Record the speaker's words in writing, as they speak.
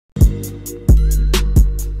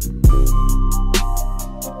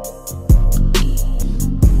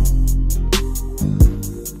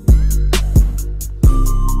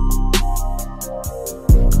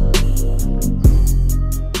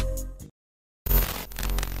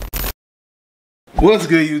What's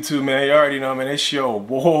good, YouTube, man? You already know, man. It's your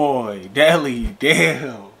boy, Deli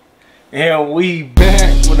Dale. And we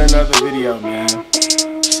back with another video, man.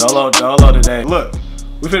 Solo dolo today. Look,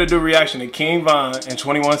 we finna do a reaction to King Von and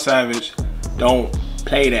 21 Savage. Don't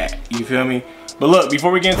play that, you feel me? But look,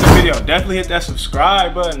 before we get into the video, definitely hit that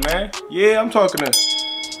subscribe button, man. Yeah, I'm talking to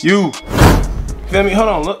you. Feel me? Hold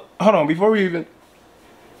on, look. Hold on, before we even...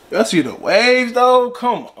 Y'all see the waves, though?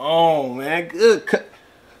 Come on, man. Good cut.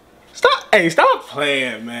 Stop, hey, stop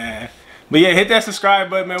playing, man. But yeah, hit that subscribe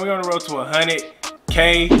button, man. We're on the road to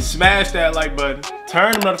 100K. Smash that like button.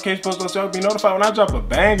 Turn the notification post on so you'll be notified when I drop a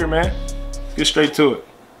banger, man. Let's get straight to it.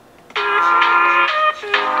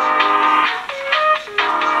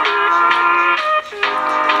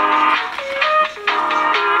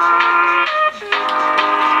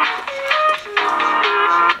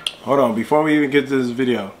 Hold on, before we even get to this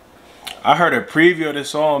video. I heard a preview of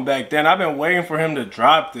this song back then. I've been waiting for him to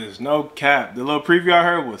drop this. No cap. The little preview I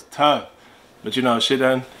heard was tough. But you know, shit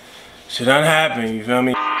done happen, you feel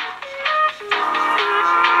me? I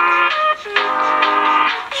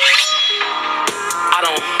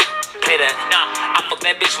don't play that. I fuck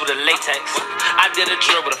that bitch with a latex. I did a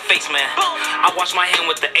drill with a face man. I wash my hand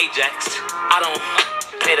with the Ajax. I don't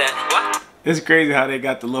play that. It's crazy how they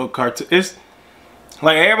got the little cartoon. It's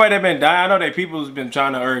like everybody that been dying. I know that people's been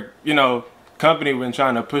trying to, or you know, company been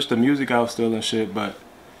trying to push the music out still and shit. But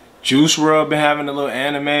Juice WRLD been having the little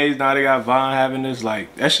animes. Now they got Von having this.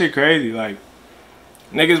 Like that shit crazy. Like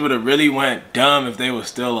niggas would have really went dumb if they was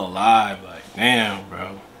still alive. Like damn,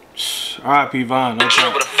 bro. R.I.P. Von. No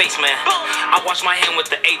trouble with a face man. I wash my hand with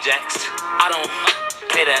the Ajax. I don't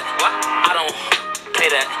play that. I don't play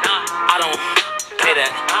that. I don't play that.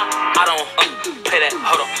 I don't play that.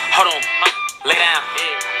 Hold on. Lay down.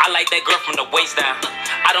 I like that girl from the waist down.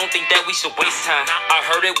 I don't think that we should waste time. I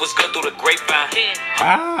heard it was good through the grapevine.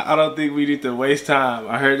 I don't think we need to waste time.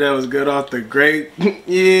 I heard that was good off the grape.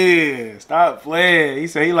 Yeah, stop playing. He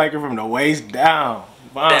said he like her from the waist down.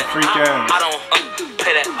 Von freak out. I don't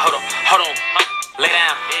play that. Hold on. Lay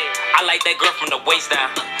down. I like that girl from the waist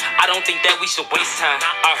down. I don't think that we should waste time.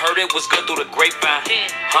 I heard it was good through the grapevine.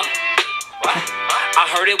 Huh? What? I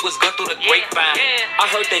heard it was good through the grapevine. I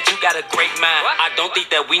heard that you got a great mind. I don't think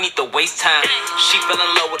that we need to waste time. She fell in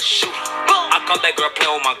love with a shooter. I caught that girl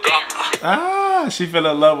playing with my Glock. Ah, she fell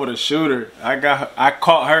in love with a shooter. I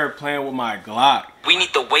caught her playing with my Glock. We need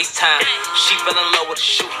to waste time. She fell in love with a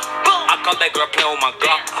shooter. I caught that girl playing with my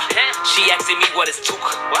Glock. She asking me what is took.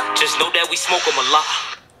 Just know that we smoke them a lot.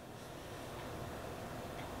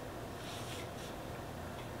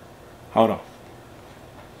 Hold on.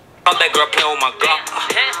 That girl playing with my Glock.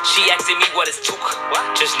 She asking me what is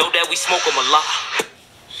Tuka. Just know that we smoke them a lot.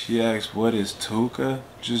 She asked what is Tuka?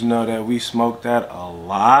 Just know that we smoke that a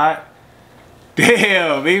lot.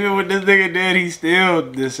 Damn, even what this nigga did, he still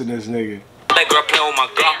dissing this nigga. That girl playing with my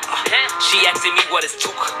Glock. She asking me what is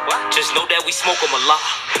Tuka. Just know that we smoke them a lot.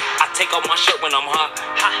 I take off my shirt when I'm hot.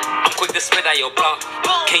 I'm quick to spit out your block.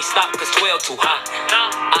 Can't stop cause 12 too hot.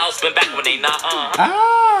 I'll spin back when they not.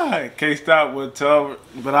 Can't stop with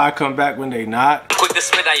 12, but I come back when they not. Quick to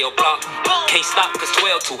spit out your block. Can't stop cause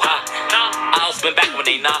 12 too hot. I'll spin back when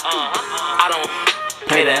they not. I don't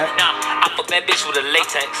play that. I fuck that bitch with a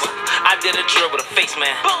latex. I did a drill with a face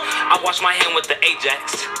man. I wash my hand with the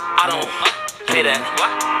Ajax. I don't play that.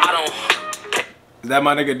 I don't. Is that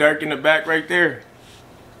my nigga Dirk in the back right there?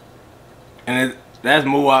 And that's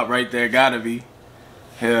Muwop right there, gotta be.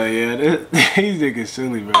 Hell yeah, these niggas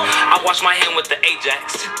silly, bro. I wash my hand with the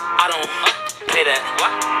Ajax. I don't play that.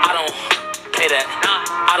 I don't play that.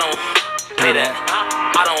 I don't play that.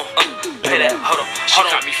 I don't play that. Hold on. She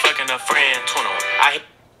caught me fucking her friend.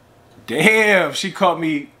 Damn, she caught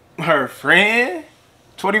me her friend?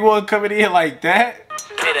 21 coming in like that?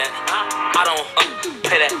 Play that. I don't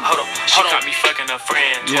play that. Hold on. She caught me fucking her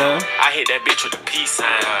friend. Yeah. I hit that bitch with a peace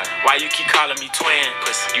sign. Why you keep calling me twin?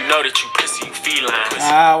 Pussy. You know that you pussy, you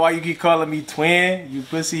feline. Why you keep calling me twin? You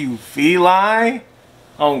pussy, you feline?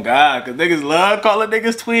 Oh God, cause niggas love calling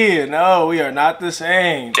niggas twin. No, we are not the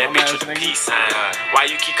same. That bitch with a peace sign. Why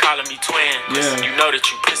you keep calling me twin? Yeah. You know that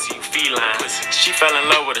you pussy, you feline. Pussy. She fell in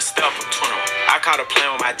love with a step from 21. I caught her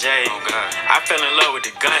playing with my J. Oh God. I fell in love with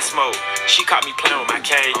the gun smoke. She caught me playing with my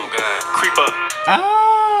K. Oh God. Creep up.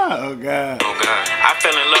 Oh God. Oh God. I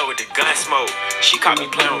fell in love with the gun smoke. She caught me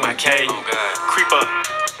playing with my K. Oh God. Creep up.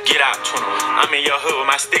 Get out 21. I'm in your hood with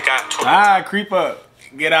my stick out 21. Creep up.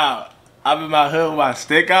 Get out. I'm in my hood with my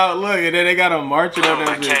stick out. Look, and then they got a marching on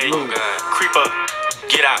that bitch. Look. Creep up.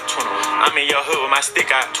 Get out. 21. I'm in your hood with my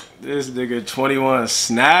stick out. This nigga 21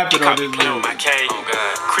 snapping on this bitch. My cage.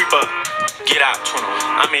 Creep up. Get out. 21.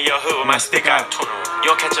 I'm in your hood with my stick out. 21.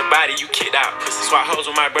 You don't catch a body, you kicked out. Pussy swap hoes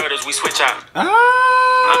with my brothers, we switch out. I'm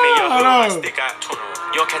in your hood with my stick out. 21.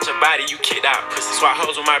 You don't catch a body, you kicked out. Pussy swap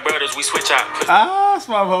hoes with my brothers, we switch out.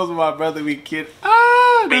 Swap hoes with my brother, we kid.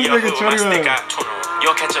 This nigga 21. You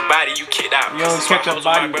don't catch a body, you kicked out. You don't catch a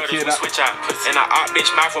body, you kicked out. Switch out, pussy. And I op bitch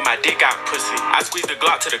mouth with my dick out, pussy. I squeeze the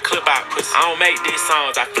Glock to the clip out, pussy. I don't make these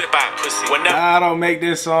songs, I flip out, pussy. Whenever I don't make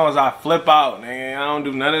these songs, I flip out, nigga. I don't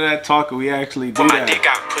do none of that talking. We actually do my that. Dick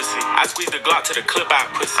out, pussy. I squeeze the Glock to the clip out,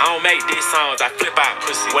 pussy. I don't make these songs, I flip out,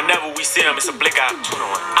 pussy. Whenever we see them, it's a blick out.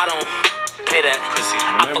 I don't pay that, pussy.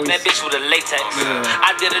 I fuck that bitch with a latex.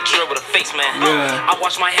 I did a drill with a face man. I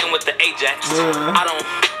wash my hand with the Ajax. I don't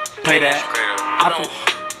play that. I don't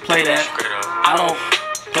play that. I don't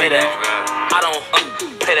play that. I don't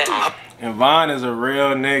play that. And Von is a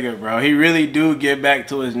real nigga, bro. He really do get back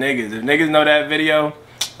to his niggas. If niggas know that video,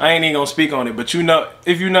 I ain't even gonna speak on it. But you know,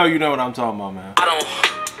 if you know, you know what I'm talking about, man. I don't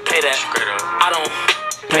play that. I don't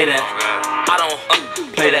play that. I don't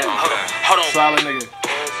play that. Hold on. Solid nigga.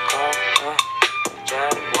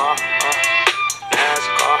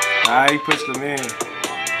 Alright, he pushed him in.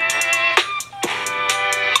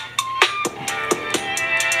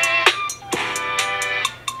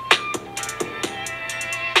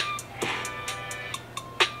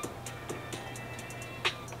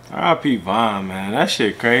 R.I.P. Von, man. That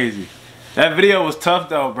shit crazy. That video was tough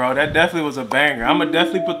though, bro. That definitely was a banger. I'ma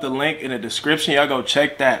definitely put the link in the description. Y'all go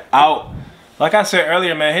check that out. Like I said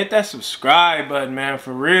earlier, man, hit that subscribe button, man.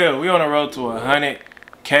 For real. We on the road to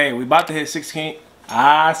 100K. We about to hit 16.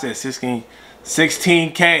 I said 16.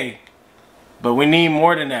 16K. But we need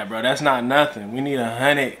more than that, bro. That's not nothing. We need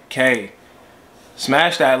 100K.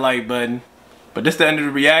 Smash that like button. But this is the end of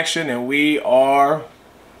the reaction, and we are...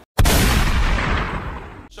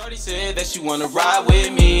 Shorty said that she wanna ride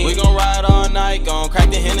with me. We gon' ride all night, gon' crack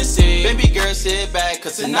the Hennessy. Baby girl, sit back,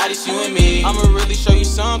 cause tonight it's you and me. I'ma really show you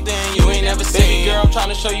something you ain't never seen. Baby girl, I'm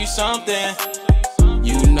tryna show you something.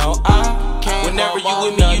 You know I can't. Whenever you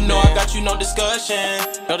with me, you know I got you, no discussion.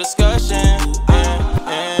 No discussion.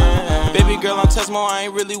 Baby girl, I'm Tesmo, I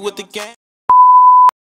ain't really with the game.